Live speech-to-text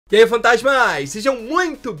E aí, fantasmas! Sejam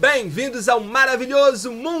muito bem-vindos ao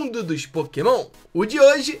maravilhoso mundo dos Pokémon! O de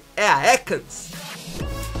hoje é a Ekans.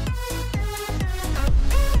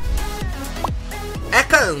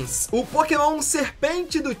 Ekans, o Pokémon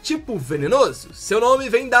serpente do tipo venenoso. Seu nome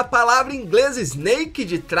vem da palavra inglesa snake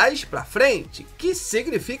de trás para frente, que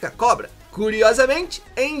significa cobra. Curiosamente,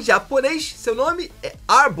 em japonês, seu nome é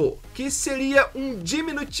Arbo, que seria um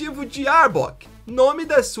diminutivo de Arbok, nome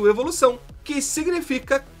da sua evolução, que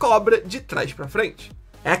significa cobra de trás para frente.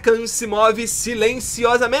 Ekans se move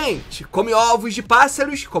silenciosamente, come ovos de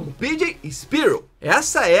pássaros como Pigeon e Spearow.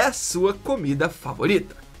 Essa é a sua comida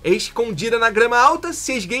favorita. Escondida na grama alta,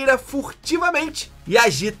 se esgueira furtivamente e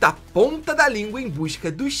agita a ponta da língua em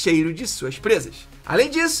busca do cheiro de suas presas. Além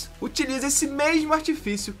disso, utiliza esse mesmo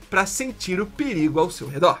artifício para sentir o perigo ao seu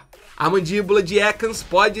redor. A mandíbula de Ekans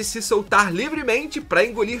pode se soltar livremente para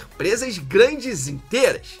engolir presas grandes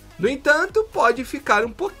inteiras. No entanto, pode ficar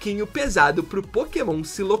um pouquinho pesado para o Pokémon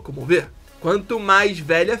se locomover. Quanto mais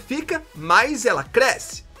velha fica, mais ela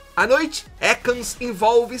cresce. À noite, Ekans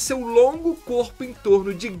envolve seu longo corpo em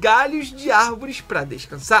torno de galhos de árvores para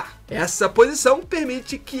descansar. Essa posição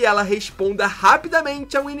permite que ela responda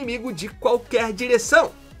rapidamente a um inimigo de qualquer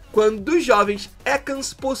direção. Quando jovens,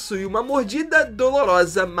 Ekans possui uma mordida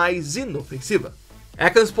dolorosa, mas inofensiva.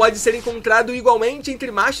 Ekans pode ser encontrado igualmente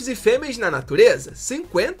entre machos e fêmeas na natureza,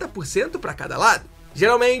 50% para cada lado.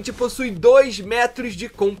 Geralmente possui 2 metros de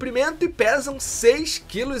comprimento e pesam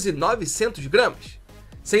 6,9 kg.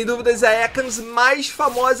 Sem dúvidas, a Ekans mais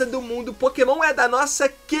famosa do mundo Pokémon é da nossa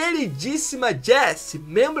queridíssima Jessie,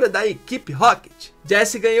 membro da equipe Rocket.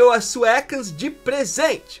 Jessie ganhou a sua Ekans de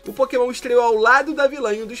presente. O Pokémon estreou ao lado da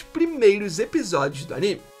vilã em um dos primeiros episódios do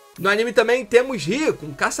anime. No anime também temos Rico,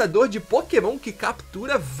 um caçador de Pokémon que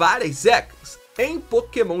captura várias Ekans. Em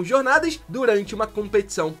Pokémon Jornadas, durante uma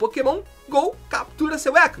competição Pokémon, Go captura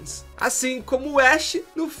seu Ekans. Assim como o Ash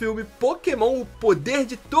no filme Pokémon O Poder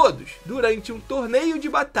de Todos, durante um torneio de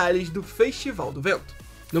batalhas do Festival do Vento.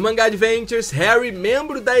 No mangá Adventures, Harry,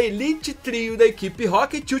 membro da Elite Trio da equipe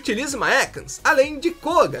Rocket, utiliza uma Ekans, além de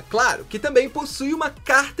Koga, claro, que também possui uma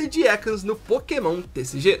carta de Ekans no Pokémon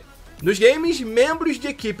TCG. Nos games, membros de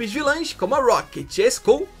equipes vilãs, como a Rocket e a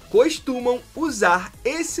Skull, costumam usar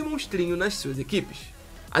esse monstrinho nas suas equipes.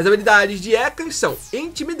 As habilidades de Ekans são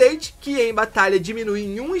Intimidate, que em batalha diminui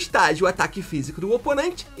em um estágio o ataque físico do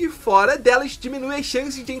oponente, e fora delas diminui as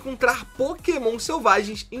chances de encontrar Pokémon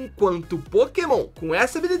selvagens enquanto o Pokémon com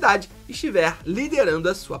essa habilidade estiver liderando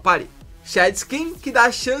a sua party. Shed Skin, que dá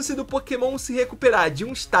a chance do Pokémon se recuperar de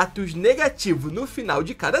um status negativo no final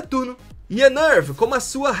de cada turno, e a Nerve, como a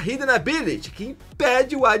sua Hidden Ability, que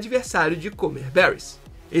impede o adversário de comer berries.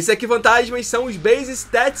 Esses aqui, fantasmas, são os base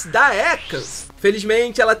stats da Ekans.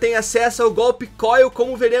 Felizmente, ela tem acesso ao golpe Coil,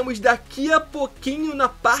 como veremos daqui a pouquinho na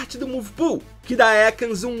parte do Move Pool, que dá a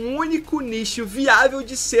Ekans um único nicho viável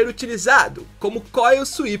de ser utilizado, como Coil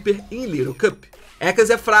Sweeper em Little Cup. Ekans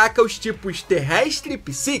é fraca aos tipos terrestre e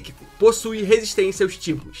psíquico, possui resistência aos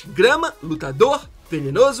tipos grama, lutador,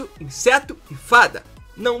 venenoso, inseto e fada.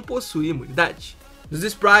 Não possui imunidade. Nos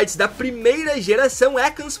sprites da primeira geração,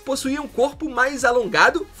 Ekans possuía um corpo mais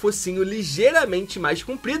alongado, focinho ligeiramente mais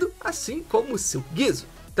comprido, assim como seu guizo.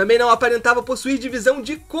 Também não aparentava possuir divisão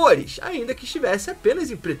de cores, ainda que estivesse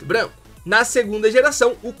apenas em preto e branco. Na segunda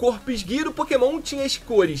geração, o corpo esguio do Pokémon tinha as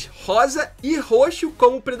cores rosa e roxo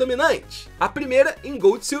como predominantes. A primeira em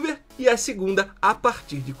Gold Silver e a segunda a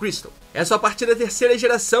partir de Crystal. É só a partir da terceira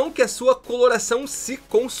geração que a sua coloração se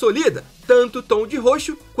consolida, tanto o tom de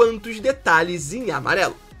roxo quanto os detalhes em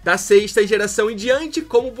amarelo. Da sexta geração em diante,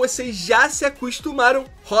 como vocês já se acostumaram,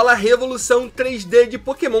 rola a revolução 3D de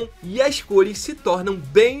Pokémon e as cores se tornam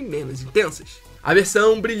bem menos intensas. A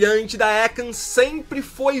versão brilhante da Ekans sempre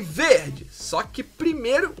foi verde, só que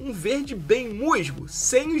primeiro um verde bem musgo,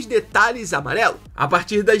 sem os detalhes amarelo. A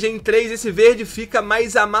partir da Gen 3 esse verde fica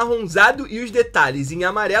mais amarronzado e os detalhes em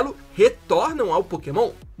amarelo retornam ao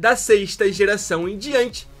Pokémon. Da sexta geração em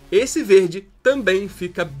diante, esse verde também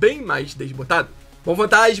fica bem mais desbotado. Bom,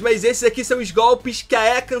 fantasmas, esses aqui são os golpes que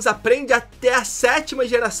a Ekans aprende até a sétima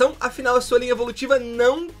geração, afinal a sua linha evolutiva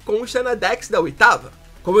não consta na Dex da oitava.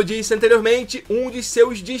 Como eu disse anteriormente, um de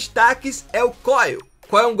seus destaques é o Coil.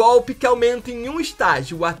 Coil é um golpe que aumenta em um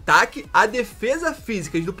estágio o ataque, a defesa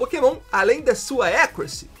físicas do Pokémon, além da sua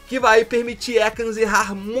accuracy, que vai permitir Ekans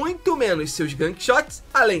errar muito menos seus Gank Shots,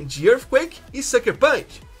 além de Earthquake e Sucker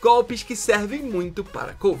Punch, golpes que servem muito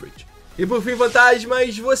para coverage. E por fim,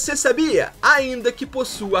 fantasmas, você sabia? Ainda que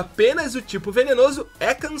possua apenas o tipo venenoso,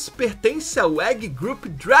 Ekans pertence ao Egg Group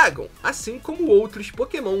Dragon, assim como outros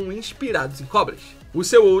Pokémon inspirados em cobras. O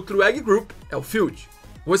seu outro Egg Group é o Field.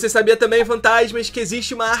 Você sabia também, fantasmas, que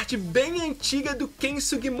existe uma arte bem antiga do Ken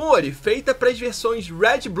Sugimori, feita para as versões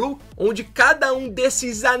Red e Blue, onde cada um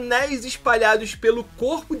desses anéis espalhados pelo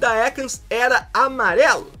corpo da Ekans era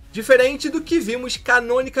amarelo? Diferente do que vimos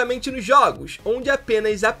canonicamente nos jogos, onde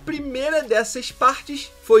apenas a primeira dessas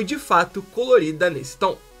partes foi de fato colorida nesse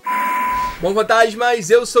tom. Bom, fantasmas,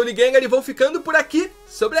 eu sou o LeeGengar e vou ficando por aqui.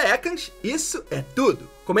 Sobre a Ekans, isso é tudo.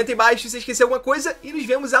 Comenta aí embaixo se esqueceu alguma coisa e nos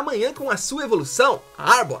vemos amanhã com a sua evolução,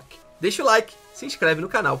 a Arbok. Deixa o like, se inscreve no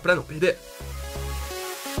canal para não perder.